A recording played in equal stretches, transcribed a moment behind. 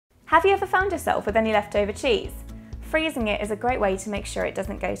Have you ever found yourself with any leftover cheese? Freezing it is a great way to make sure it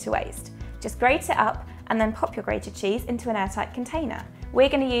doesn't go to waste. Just grate it up and then pop your grated cheese into an airtight container. We're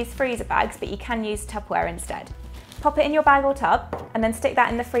going to use freezer bags, but you can use Tupperware instead. Pop it in your bag or tub and then stick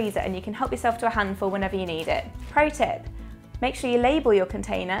that in the freezer, and you can help yourself to a handful whenever you need it. Pro tip, make sure you label your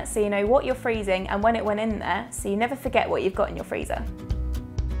container so you know what you're freezing and when it went in there, so you never forget what you've got in your freezer.